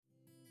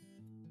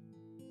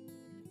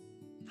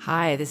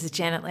Hi, this is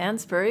Janet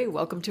Lansbury.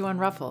 Welcome to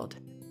Unruffled.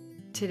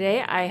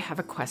 Today I have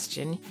a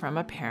question from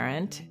a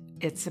parent.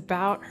 It's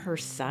about her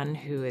son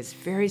who is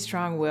very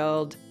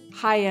strong-willed,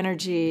 high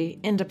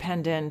energy,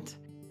 independent,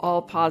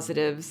 all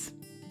positives.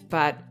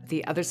 But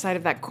the other side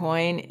of that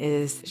coin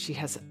is she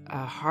has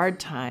a hard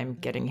time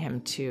getting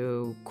him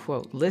to,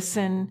 quote,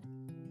 listen.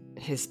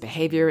 His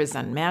behavior is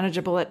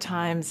unmanageable at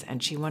times,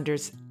 and she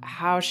wonders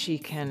how she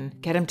can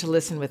get him to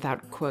listen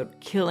without,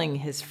 quote, killing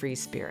his free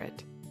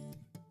spirit.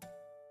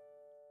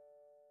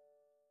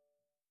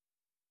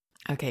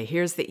 Okay,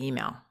 here's the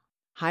email.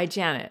 Hi,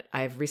 Janet.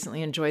 I've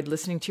recently enjoyed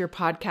listening to your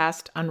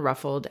podcast,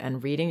 Unruffled,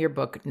 and reading your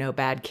book, No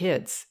Bad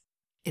Kids.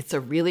 It's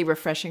a really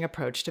refreshing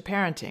approach to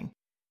parenting.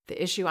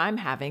 The issue I'm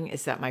having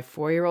is that my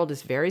 4-year-old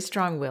is very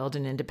strong-willed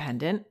and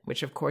independent,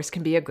 which of course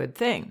can be a good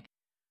thing.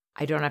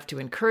 I don't have to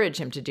encourage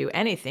him to do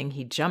anything,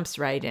 he jumps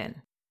right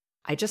in.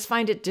 I just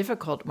find it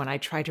difficult when I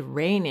try to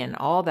rein in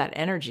all that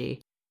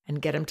energy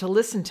and get him to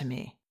listen to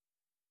me.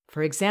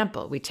 For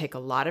example, we take a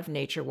lot of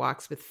nature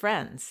walks with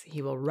friends.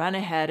 He will run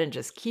ahead and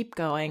just keep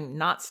going,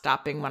 not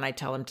stopping when I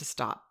tell him to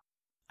stop.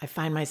 I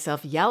find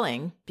myself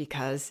yelling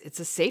because it's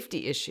a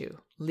safety issue,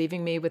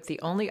 leaving me with the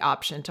only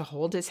option to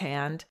hold his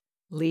hand,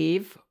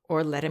 leave,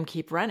 or let him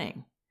keep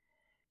running.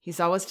 He's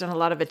always done a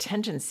lot of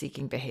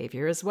attention-seeking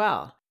behavior as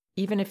well,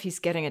 even if he's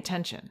getting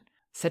attention,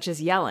 such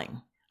as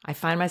yelling. I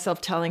find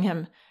myself telling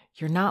him,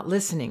 "You're not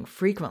listening,"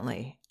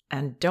 frequently,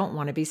 and don't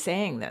want to be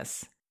saying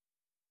this.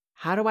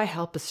 How do I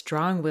help a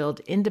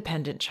strong-willed,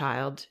 independent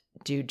child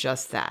do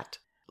just that?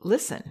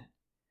 Listen.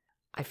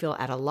 I feel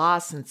at a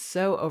loss and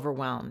so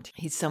overwhelmed.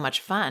 He's so much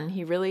fun,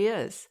 he really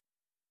is.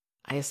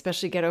 I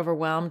especially get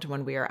overwhelmed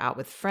when we are out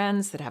with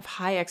friends that have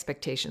high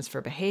expectations for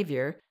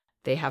behavior.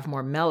 They have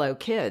more mellow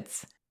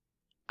kids.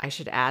 I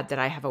should add that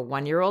I have a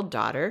 1-year-old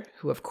daughter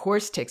who of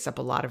course takes up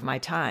a lot of my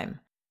time.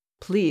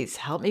 Please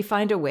help me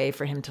find a way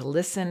for him to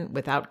listen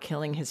without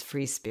killing his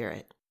free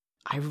spirit.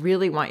 I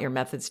really want your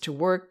methods to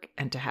work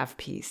and to have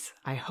peace.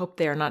 I hope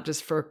they are not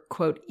just for,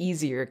 quote,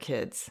 easier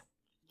kids.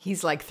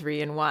 He's like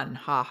 3 in 1,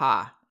 ha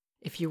ha.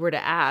 If you were to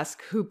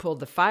ask who pulled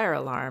the fire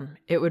alarm,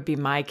 it would be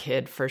my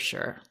kid for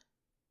sure.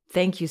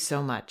 Thank you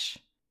so much.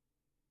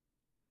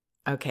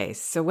 Okay,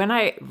 so when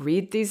I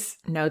read these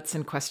notes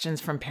and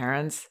questions from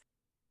parents,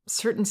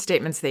 certain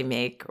statements they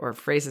make or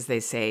phrases they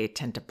say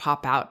tend to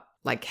pop out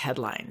like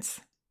headlines.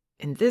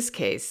 In this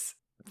case,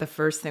 the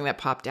first thing that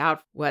popped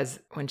out was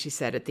when she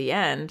said at the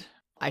end,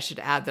 I should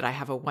add that I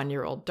have a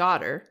 1-year-old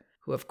daughter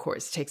who, of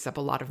course, takes up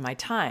a lot of my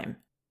time.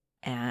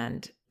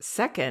 And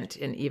second,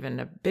 and even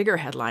a bigger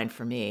headline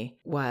for me,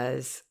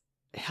 was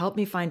help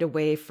me find a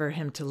way for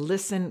him to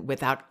listen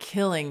without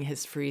killing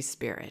his free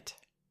spirit.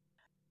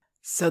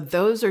 So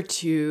those are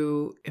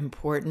 2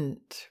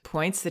 important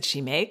points that she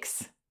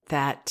makes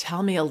that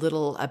tell me a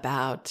little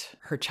about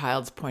her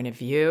child's point of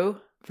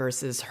view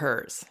versus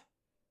hers.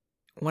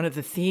 One of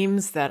the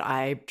themes that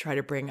I try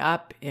to bring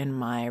up in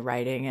my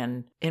writing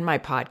and in my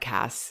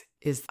podcasts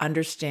is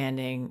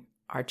understanding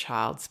our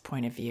child's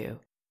point of view,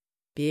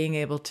 being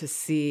able to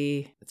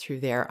see through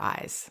their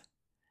eyes.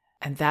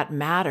 And that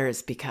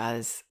matters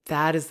because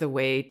that is the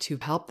way to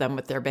help them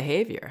with their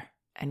behavior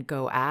and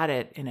go at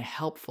it in a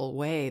helpful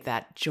way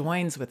that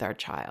joins with our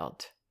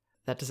child.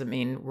 That doesn't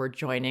mean we're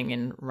joining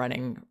and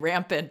running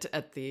rampant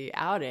at the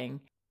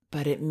outing,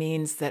 but it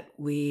means that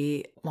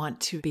we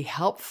want to be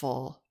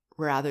helpful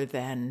rather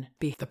than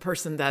be the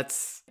person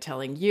that's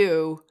telling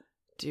you,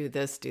 do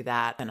this, do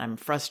that, and I'm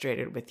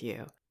frustrated with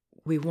you.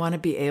 We want to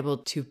be able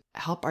to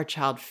help our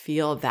child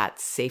feel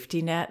that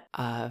safety net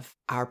of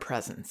our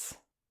presence.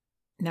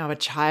 Now, a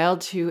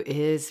child who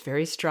is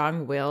very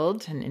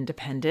strong-willed and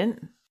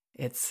independent,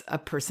 it's a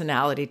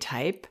personality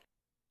type.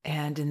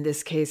 And in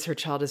this case, her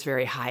child is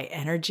very high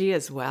energy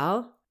as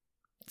well.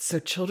 So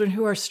children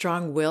who are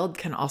strong-willed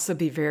can also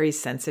be very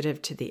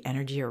sensitive to the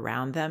energy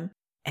around them.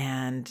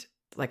 And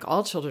like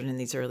all children in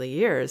these early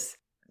years,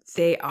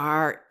 they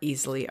are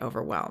easily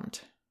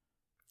overwhelmed.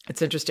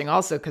 It's interesting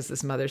also because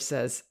this mother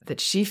says that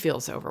she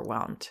feels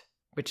overwhelmed,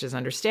 which is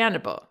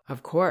understandable,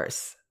 of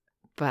course.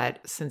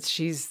 But since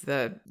she's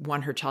the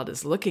one her child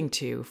is looking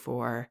to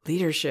for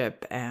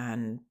leadership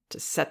and to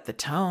set the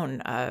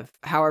tone of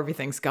how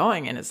everything's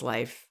going in his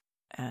life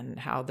and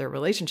how their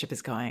relationship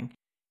is going,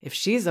 if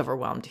she's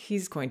overwhelmed,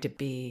 he's going to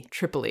be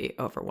triply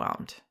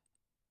overwhelmed.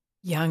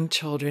 Young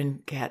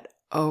children get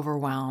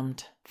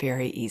overwhelmed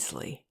very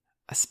easily,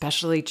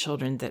 especially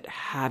children that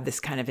have this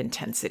kind of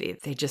intensity.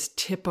 They just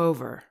tip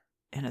over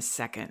in a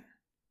second.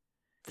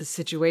 The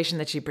situation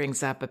that she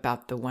brings up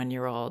about the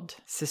 1-year-old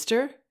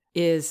sister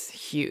is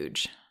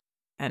huge.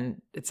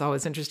 And it's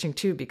always interesting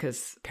too,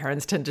 because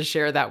parents tend to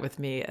share that with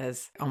me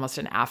as almost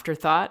an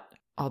afterthought,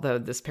 although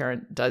this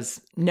parent does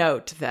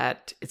note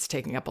that it's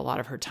taking up a lot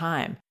of her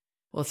time.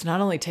 Well, it's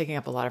not only taking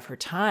up a lot of her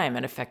time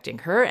and affecting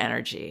her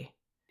energy,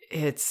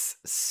 it's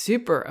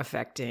super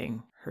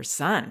affecting her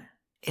son.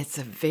 It's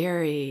a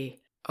very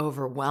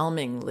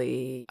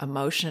overwhelmingly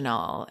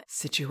emotional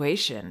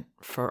situation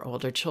for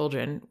older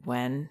children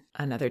when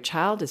another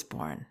child is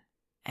born.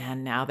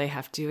 And now they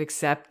have to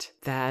accept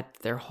that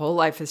their whole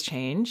life has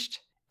changed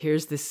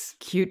Here's this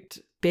cute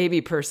baby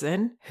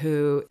person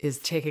who is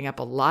taking up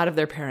a lot of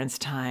their parents'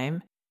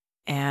 time.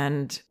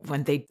 And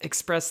when they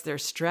express their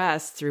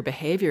stress through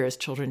behavior, as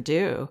children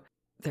do,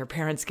 their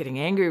parents getting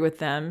angry with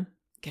them,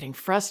 getting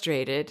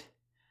frustrated,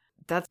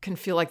 that can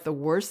feel like the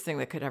worst thing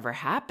that could ever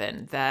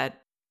happen.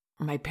 That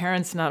my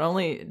parents, not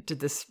only did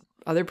this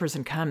other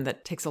person come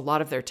that takes a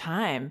lot of their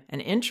time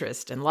and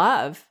interest and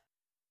love,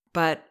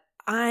 but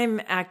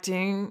I'm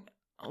acting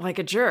like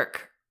a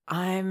jerk.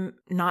 I'm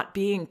not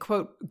being,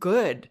 quote,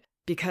 good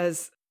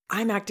because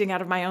I'm acting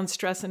out of my own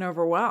stress and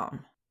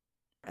overwhelm.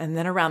 And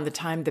then around the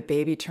time the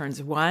baby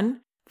turns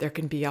 1, there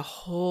can be a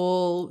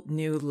whole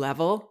new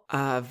level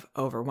of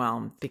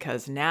overwhelm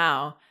because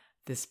now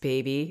this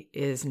baby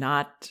is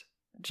not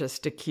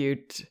just a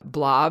cute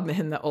blob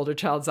in the older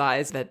child's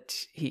eyes that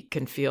he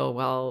can feel,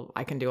 well,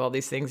 I can do all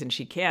these things and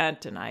she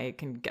can't, and I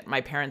can get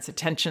my parents'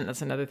 attention.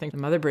 That's another thing the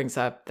mother brings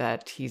up,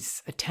 that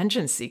he's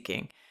attention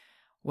seeking.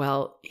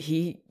 Well,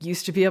 he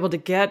used to be able to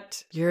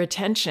get your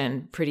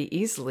attention pretty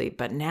easily,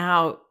 but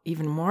now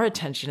even more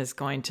attention is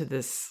going to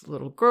this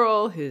little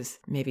girl who's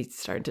maybe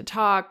starting to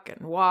talk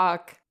and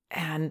walk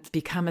and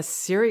become a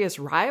serious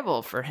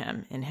rival for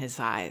him in his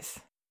eyes.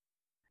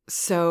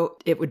 So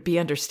it would be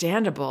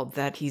understandable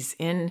that he's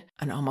in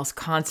an almost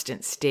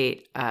constant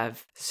state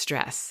of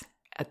stress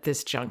at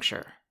this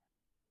juncture.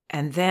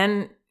 And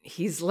then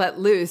he's let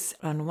loose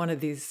on one of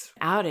these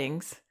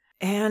outings,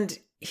 and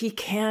he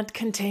can't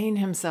contain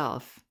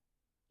himself.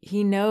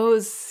 He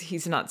knows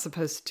he's not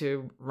supposed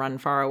to run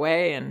far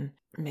away and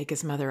make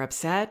his mother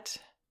upset,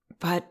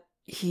 but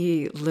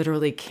he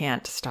literally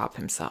can't stop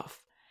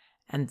himself.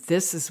 And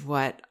this is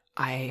what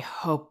I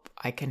hope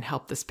I can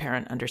help this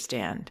parent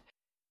understand.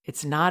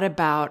 It's not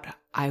about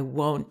I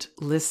won't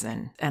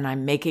listen and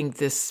I'm making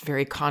this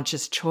very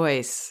conscious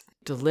choice,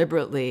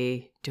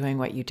 deliberately doing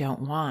what you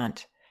don't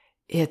want.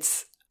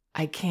 It's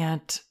I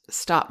can't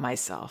stop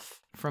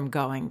myself from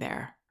going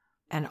there.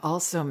 And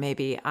also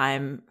maybe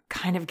I'm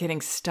kind of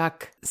getting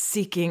stuck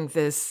seeking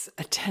this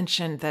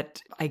attention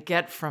that I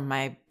get from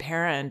my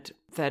parent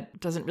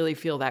that doesn't really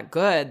feel that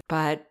good,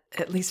 but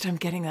at least I'm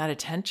getting that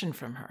attention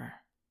from her.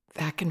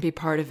 That can be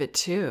part of it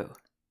too.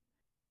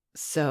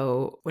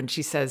 So when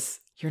she says,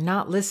 "You're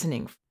not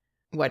listening,"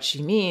 what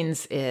she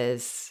means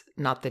is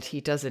not that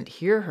he doesn't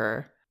hear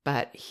her,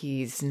 but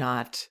he's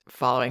not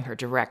following her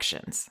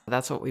directions.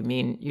 That's what we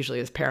mean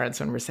usually as parents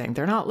when we're saying,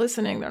 they're not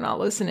listening, they're not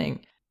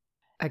listening.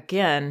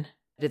 Again,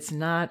 it's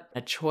not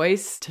a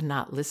choice to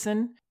not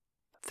listen.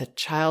 The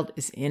child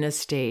is in a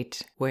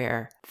state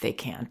where they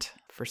can't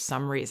for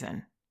some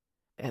reason.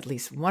 At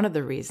least one of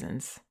the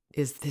reasons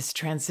is this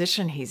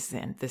transition he's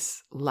in,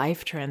 this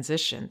life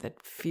transition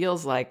that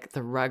feels like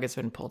the rug has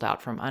been pulled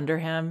out from under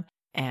him,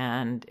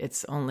 and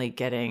it's only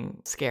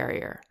getting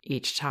scarier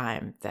each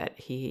time that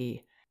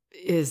he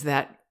is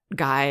that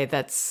guy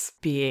that's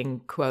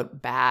being,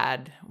 quote,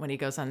 bad when he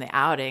goes on the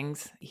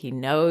outings. He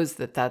knows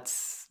that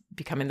that's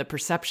becoming the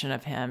perception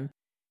of him.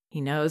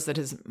 He knows that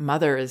his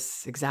mother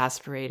is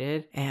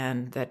exasperated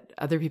and that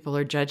other people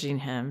are judging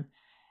him,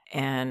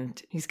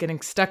 and he's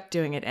getting stuck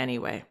doing it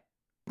anyway.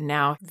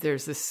 Now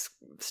there's this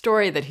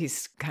story that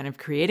he's kind of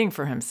creating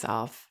for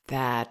himself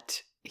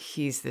that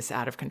he's this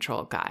out of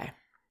control guy,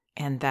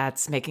 and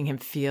that's making him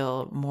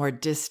feel more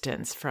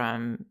distance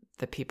from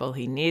the people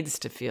he needs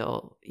to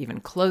feel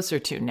even closer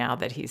to now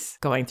that he's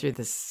going through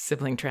this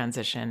sibling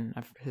transition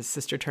of his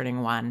sister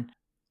turning 1,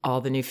 all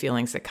the new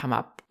feelings that come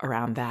up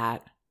around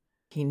that.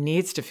 He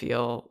needs to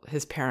feel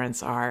his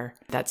parents are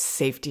that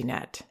safety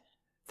net,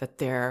 that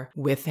they're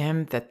with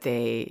him, that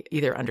they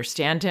either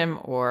understand him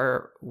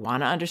or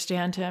want to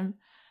understand him,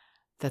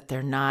 that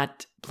they're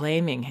not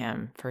blaming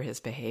him for his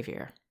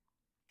behavior.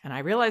 And I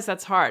realize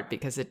that's hard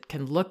because it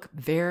can look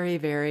very,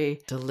 very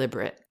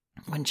deliberate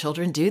when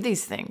children do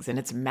these things, and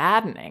it's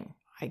maddening.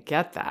 I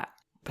get that.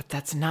 But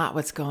that's not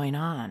what's going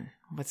on.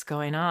 What's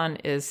going on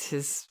is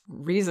his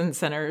reason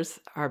centers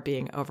are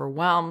being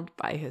overwhelmed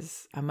by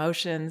his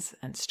emotions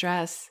and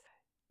stress.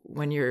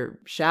 When you're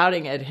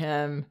shouting at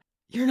him,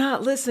 "You're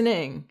not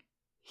listening,"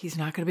 he's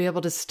not going to be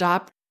able to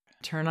stop,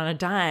 turn on a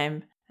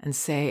dime, and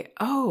say,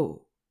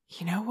 "Oh,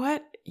 you know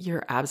what?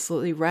 You're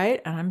absolutely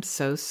right, and I'm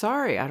so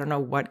sorry. I don't know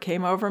what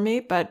came over me,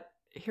 but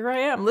here I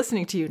am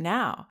listening to you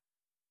now."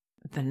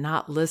 The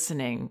not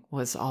listening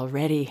was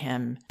already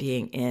him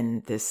being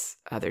in this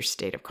other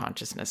state of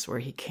consciousness where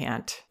he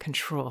can't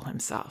control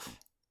himself.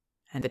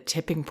 And the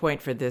tipping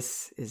point for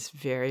this is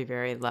very,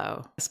 very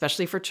low,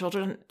 especially for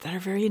children that are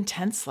very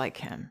intense like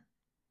him.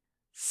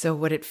 So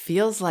what it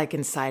feels like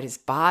inside his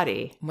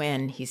body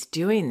when he's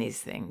doing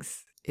these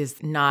things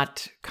is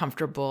not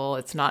comfortable.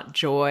 It's not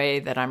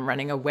joy that I'm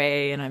running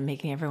away and I'm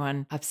making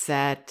everyone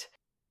upset.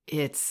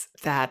 It's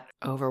that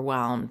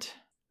overwhelmed,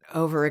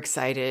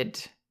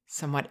 overexcited,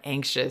 somewhat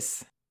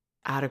anxious,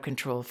 out of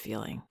control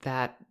feeling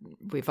that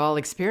we've all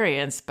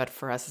experienced, but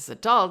for us as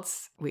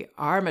adults, we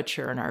are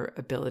mature in our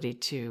ability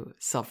to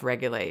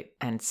self-regulate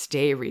and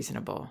stay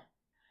reasonable.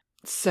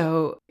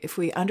 So if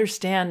we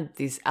understand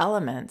these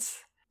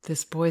elements,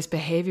 this boy's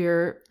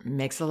behavior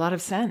makes a lot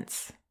of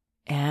sense.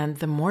 And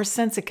the more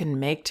sense it can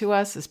make to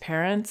us as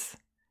parents,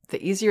 the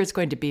easier it's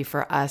going to be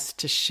for us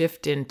to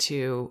shift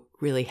into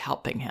really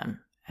helping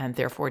him and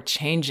therefore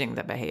changing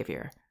the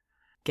behavior,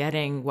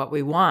 getting what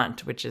we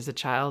want, which is a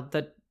child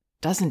that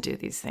doesn't do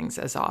these things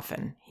as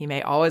often. He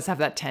may always have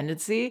that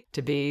tendency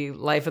to be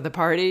life of the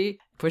party,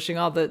 pushing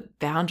all the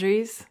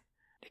boundaries.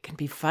 It can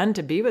be fun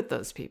to be with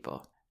those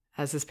people.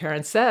 As his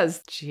parent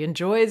says, she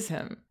enjoys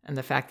him and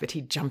the fact that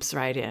he jumps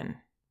right in.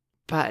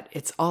 But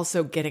it's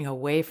also getting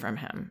away from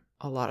him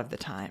a lot of the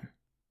time.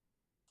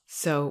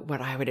 So what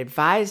I would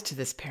advise to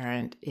this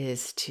parent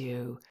is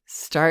to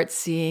start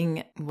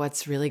seeing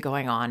what's really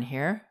going on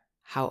here,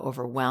 how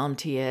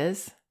overwhelmed he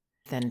is,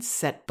 then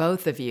set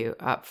both of you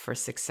up for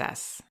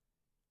success.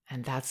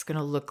 And that's going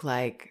to look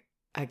like,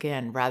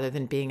 again, rather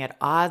than being at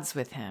odds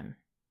with him,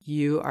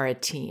 you are a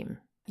team.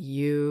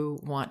 You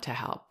want to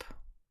help,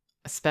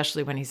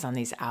 especially when he's on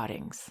these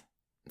outings.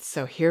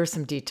 So here are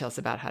some details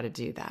about how to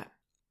do that.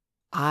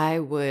 I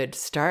would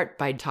start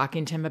by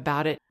talking to him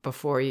about it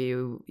before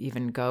you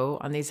even go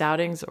on these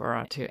outings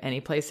or to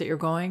any place that you're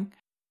going.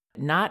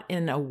 Not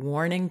in a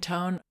warning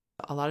tone.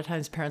 A lot of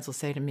times parents will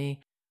say to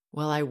me,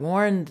 well, I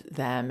warned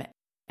them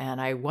and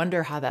I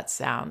wonder how that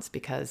sounds,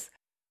 because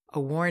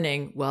a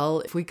warning, well,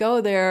 if we go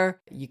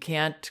there, you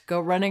can't go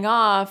running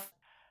off.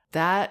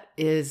 That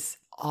is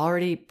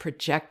already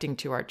projecting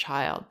to our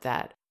child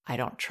that I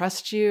don't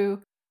trust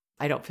you.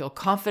 I don't feel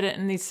confident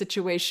in these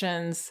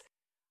situations.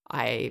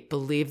 I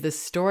believe this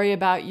story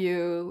about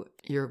you.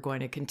 You're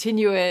going to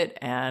continue it,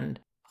 and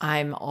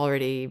I'm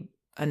already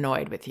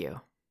annoyed with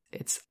you.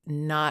 It's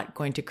not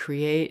going to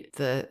create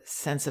the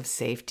sense of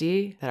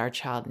safety that our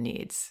child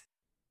needs.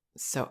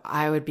 So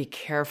I would be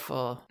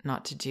careful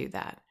not to do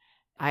that.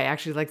 I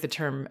actually like the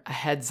term a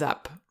heads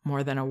up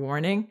more than a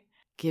warning,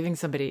 giving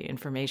somebody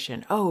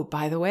information. Oh,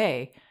 by the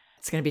way,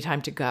 it's going to be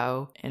time to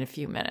go in a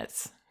few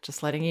minutes.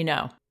 Just letting you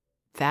know.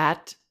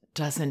 That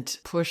doesn't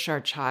push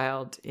our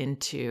child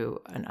into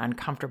an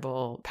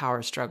uncomfortable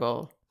power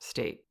struggle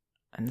state.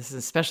 And this is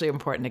especially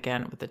important,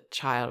 again, with a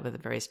child with a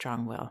very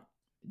strong will.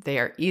 They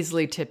are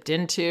easily tipped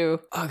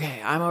into,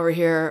 okay, I'm over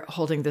here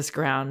holding this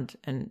ground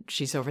and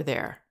she's over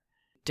there.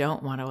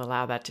 Don't want to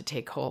allow that to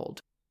take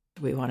hold.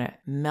 We want to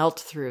melt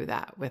through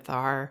that with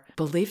our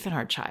belief in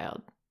our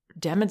child,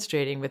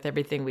 demonstrating with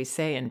everything we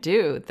say and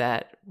do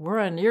that we're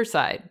on your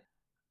side.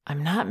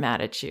 I'm not mad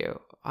at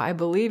you. I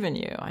believe in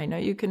you. I know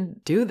you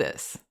can do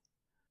this.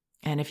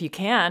 And if you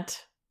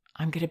can't,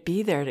 I'm going to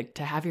be there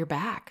to have your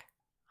back.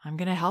 I'm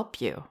going to help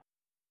you.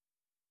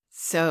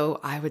 So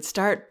I would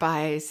start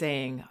by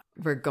saying,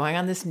 we're going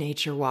on this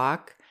nature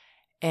walk.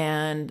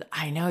 And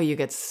I know you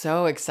get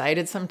so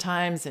excited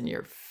sometimes and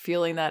you're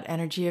feeling that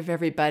energy of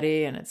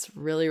everybody. And it's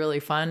really, really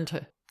fun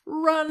to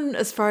run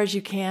as far as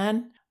you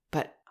can.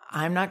 But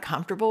I'm not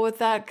comfortable with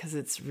that because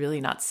it's really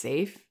not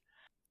safe.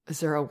 Is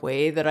there a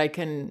way that I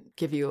can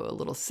give you a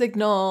little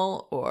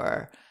signal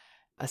or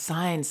a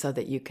sign so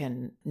that you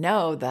can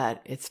know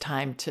that it's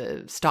time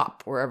to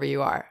stop wherever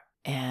you are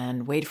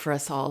and wait for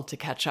us all to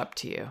catch up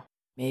to you?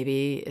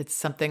 Maybe it's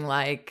something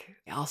like,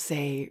 I'll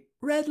say,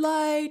 red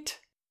light.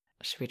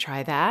 Should we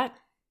try that?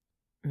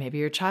 Maybe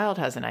your child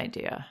has an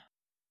idea.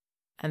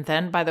 And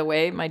then, by the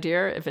way, my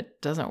dear, if it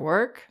doesn't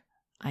work,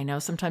 I know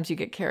sometimes you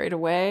get carried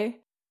away,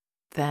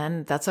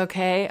 then that's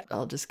okay.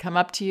 I'll just come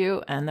up to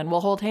you and then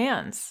we'll hold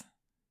hands.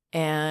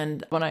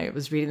 And when I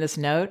was reading this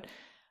note,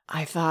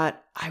 I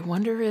thought, I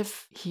wonder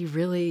if he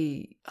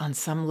really, on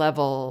some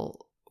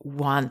level,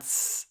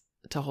 wants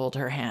to hold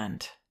her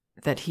hand,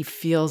 that he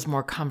feels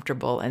more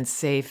comfortable and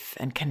safe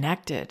and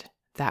connected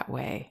that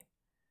way.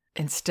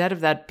 Instead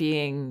of that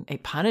being a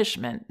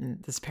punishment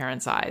in this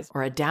parent's eyes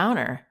or a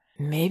downer,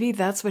 maybe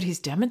that's what he's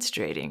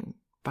demonstrating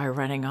by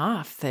running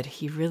off, that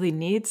he really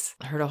needs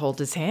her to hold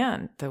his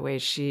hand the way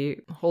she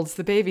holds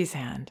the baby's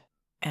hand.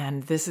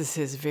 And this is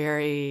his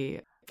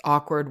very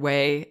awkward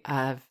way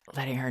of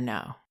letting her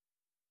know.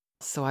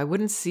 So I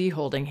wouldn't see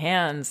holding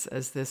hands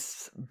as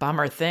this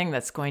bummer thing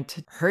that's going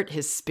to hurt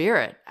his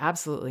spirit.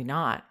 Absolutely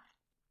not.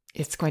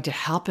 It's going to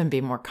help him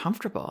be more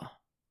comfortable.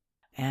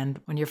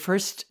 And when you're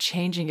first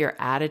changing your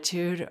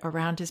attitude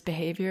around his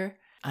behavior,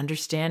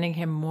 understanding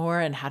him more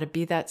and how to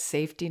be that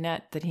safety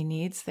net that he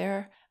needs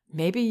there,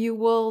 maybe you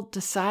will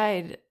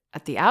decide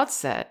at the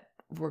outset,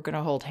 we're going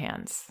to hold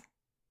hands.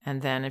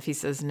 And then if he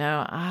says,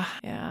 no,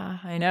 yeah,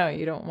 I know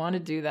you don't want to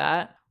do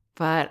that,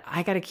 but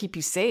I got to keep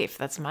you safe.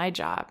 That's my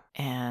job.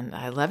 And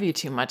I love you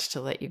too much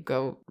to let you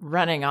go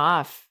running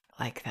off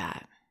like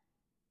that.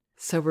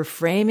 So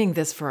reframing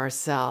this for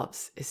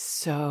ourselves is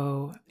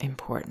so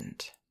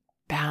important.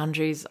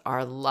 Boundaries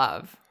are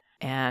love.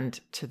 And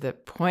to the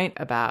point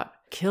about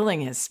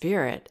killing his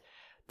spirit,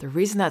 the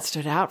reason that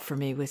stood out for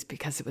me was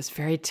because it was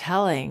very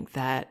telling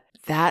that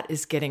that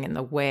is getting in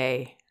the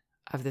way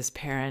of this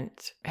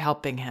parent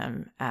helping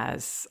him,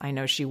 as I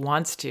know she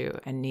wants to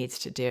and needs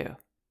to do.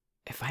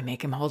 If I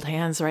make him hold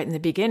hands right in the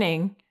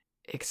beginning,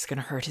 it's going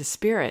to hurt his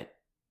spirit.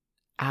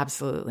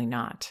 Absolutely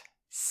not.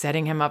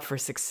 setting him up for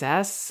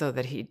success so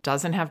that he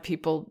doesn't have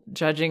people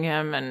judging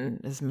him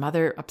and his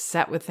mother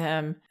upset with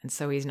him. And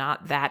so he's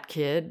not that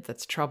kid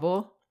that's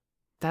trouble.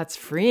 That's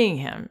freeing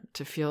him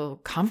to feel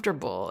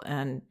comfortable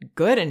and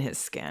good in his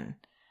skin.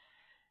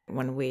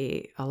 When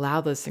we allow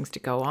those things to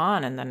go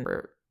on and then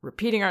we're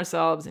repeating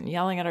ourselves and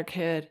yelling at our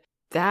kid,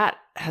 that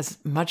has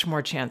much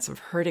more chance of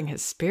hurting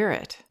his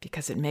spirit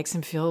because it makes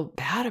him feel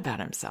bad about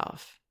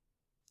himself.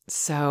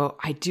 So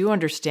I do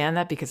understand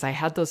that because I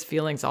had those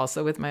feelings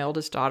also with my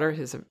oldest daughter,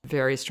 who's a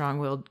very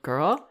strong-willed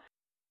girl.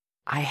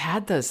 I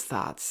had those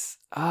thoughts.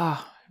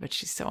 Oh, but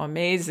she's so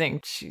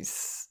amazing.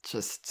 She's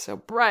just so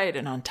bright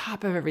and on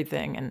top of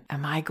everything. And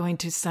am I going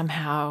to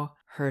somehow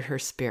hurt her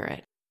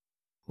spirit?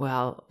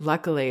 Well,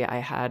 luckily I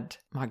had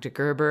Magda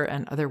Gerber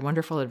and other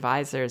wonderful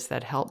advisors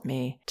that helped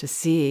me to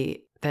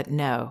see that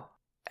no,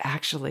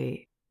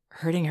 actually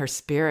hurting her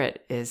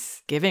spirit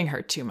is giving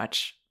her too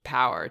much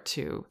power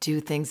to do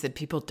things that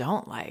people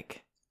don't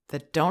like,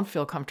 that don't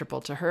feel comfortable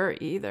to her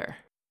either.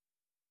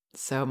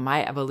 So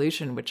my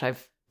evolution, which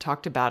I've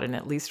talked about in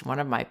at least one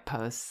of my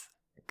posts,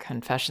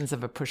 Confessions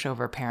of a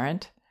Pushover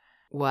Parent,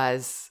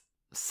 was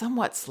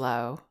somewhat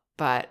slow,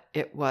 but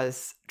it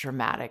was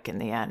dramatic in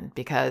the end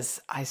because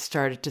I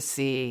started to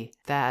see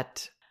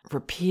that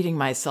repeating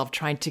myself,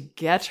 trying to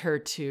get her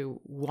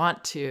to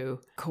want to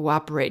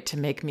cooperate to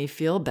make me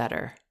feel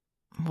better,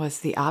 was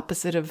the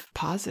opposite of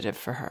positive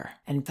for her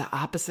and the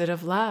opposite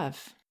of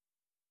love.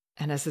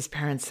 And as this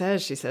parent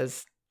says, she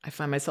says, I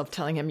find myself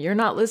telling him, you're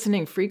not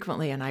listening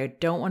frequently and I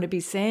don't want to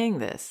be saying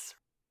this.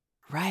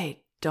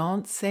 Right.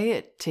 Don't say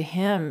it to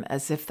him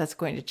as if that's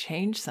going to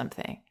change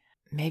something.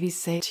 Maybe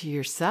say to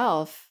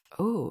yourself,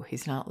 oh,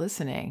 he's not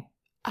listening.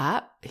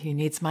 He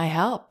needs my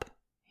help.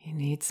 He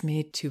needs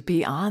me to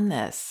be on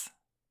this.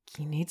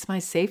 He needs my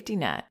safety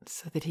net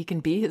so that he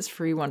can be his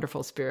free,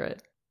 wonderful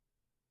spirit.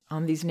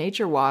 On these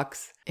nature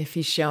walks, if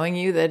he's showing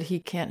you that he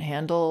can't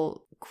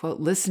handle, quote,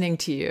 listening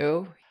to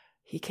you,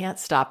 he can't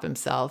stop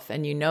himself,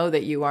 and you know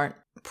that you aren't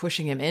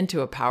pushing him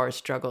into a power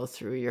struggle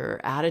through your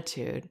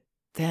attitude,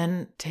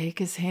 then take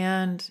his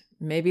hand,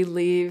 maybe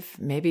leave,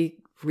 maybe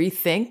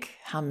rethink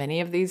how many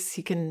of these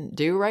he can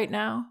do right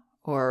now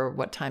or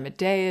what time of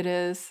day it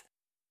is.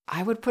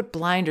 I would put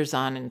blinders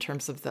on in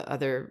terms of the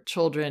other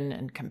children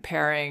and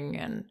comparing,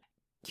 and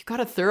you got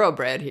a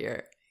thoroughbred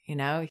here. You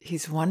know,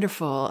 he's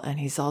wonderful and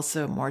he's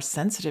also more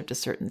sensitive to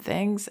certain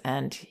things,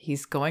 and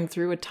he's going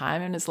through a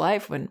time in his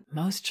life when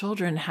most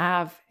children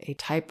have a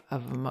type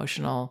of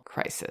emotional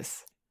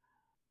crisis.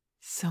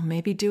 So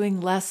maybe doing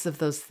less of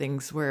those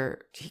things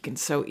where he can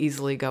so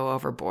easily go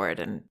overboard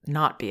and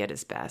not be at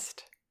his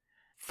best.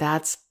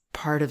 That's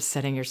part of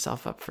setting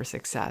yourself up for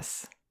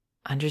success.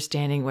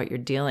 Understanding what you're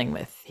dealing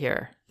with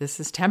here. This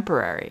is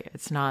temporary.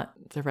 It's not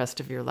the rest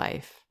of your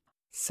life.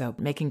 So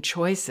making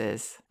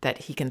choices that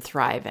he can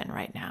thrive in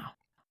right now.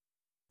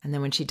 And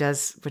then when she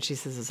does what she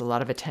says is a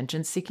lot of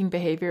attention-seeking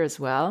behavior as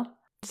well,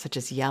 such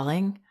as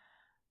yelling,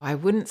 I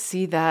wouldn't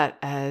see that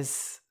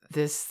as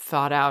this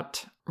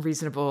thought-out,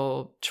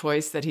 reasonable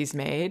choice that he's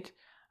made.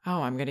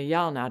 Oh, I'm going to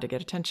yell now to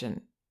get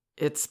attention.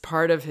 It's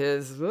part of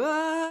his,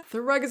 the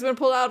rug has been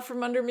pulled out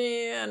from under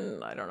me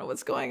and I don't know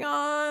what's going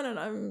on and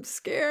I'm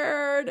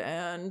scared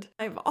and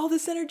I have all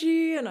this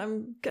energy and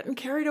I'm getting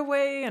carried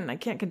away and I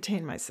can't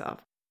contain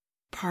myself.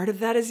 Part of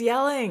that is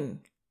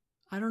yelling.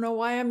 I don't know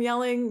why I'm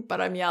yelling,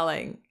 but I'm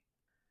yelling.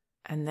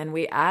 And then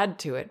we add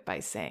to it by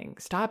saying,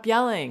 stop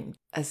yelling,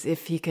 as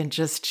if he can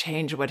just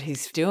change what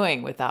he's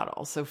doing without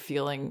also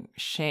feeling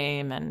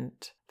shame and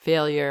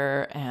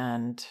failure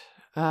and,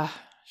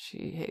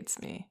 she hates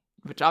me.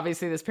 Which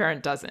obviously this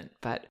parent doesn't,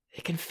 but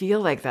it can feel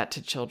like that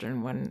to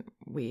children when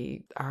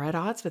we are at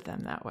odds with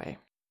them that way.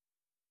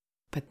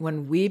 But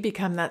when we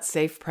become that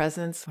safe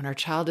presence, when our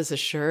child is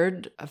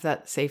assured of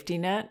that safety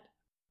net,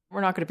 we're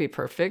not going to be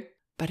perfect.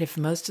 But if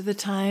most of the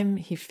time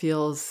he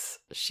feels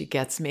she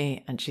gets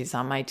me and she's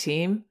on my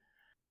team,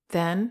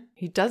 then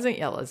he doesn't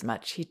yell as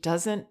much. He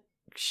doesn't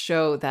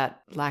show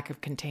that lack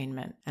of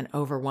containment and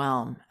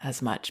overwhelm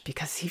as much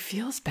because he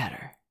feels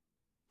better.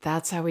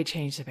 That's how we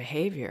change the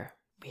behavior.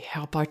 We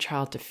help our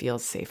child to feel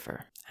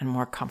safer and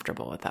more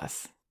comfortable with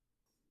us.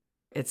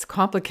 It's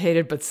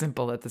complicated but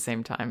simple at the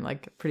same time,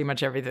 like pretty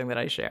much everything that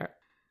I share.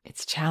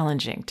 It's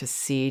challenging to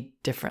see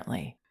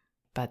differently,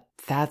 but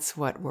that's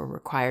what we're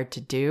required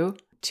to do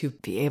to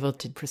be able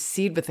to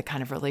proceed with the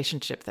kind of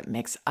relationship that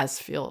makes us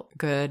feel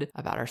good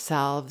about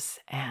ourselves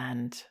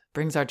and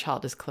brings our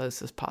child as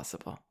close as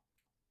possible.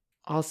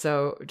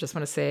 Also, just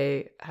want to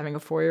say having a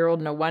 4-year-old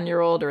and a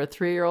 1-year-old or a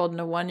 3-year-old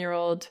and a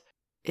 1-year-old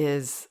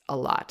is a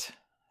lot.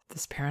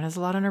 This parent has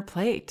a lot on her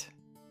plate.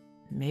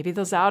 Maybe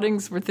those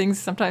outings where things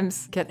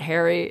sometimes get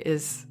hairy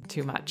is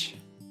too much.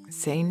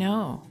 Say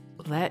no.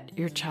 Let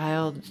your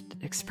child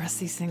express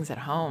these things at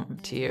home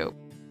to you.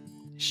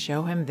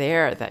 Show him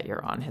there that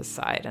you're on his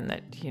side and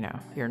that,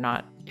 you're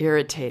not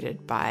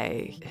irritated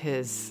by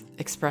his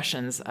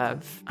expressions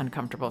of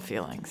uncomfortable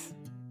feelings.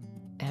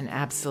 And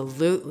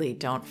absolutely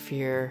don't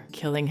fear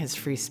killing his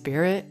free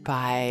spirit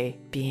by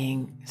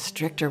being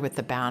stricter with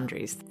the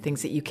boundaries,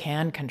 things that you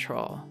can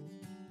control.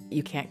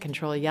 You can't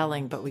control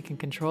yelling, but we can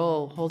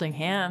control holding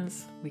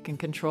hands. We can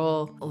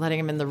control letting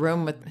him in the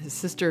room with his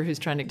sister who's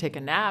trying to take a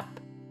nap.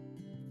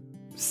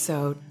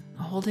 So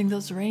holding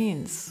those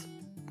reins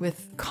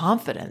with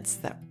confidence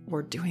that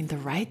we're doing the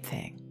right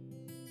thing.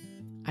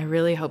 I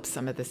really hope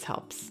some of this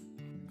helps.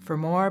 For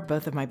more,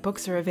 both of my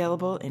books are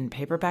available in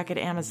paperback at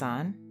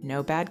Amazon: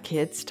 No Bad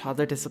Kids,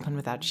 Toddler Discipline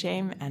Without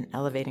Shame, and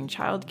Elevating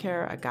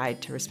Childcare, A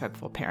Guide to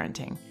Respectful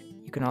Parenting.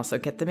 You can also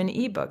get them in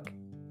ebook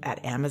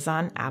at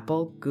Amazon,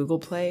 Apple, Google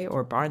Play,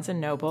 or Barnes &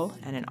 Noble,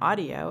 and in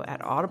audio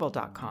at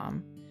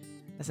audible.com.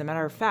 As a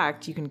matter of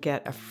fact, you can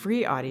get a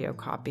free audio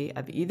copy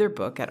of either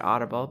book at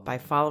Audible by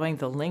following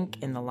the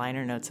link in the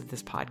liner notes of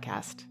this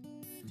podcast.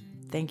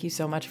 Thank you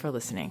so much for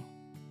listening.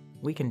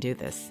 We can do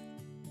this.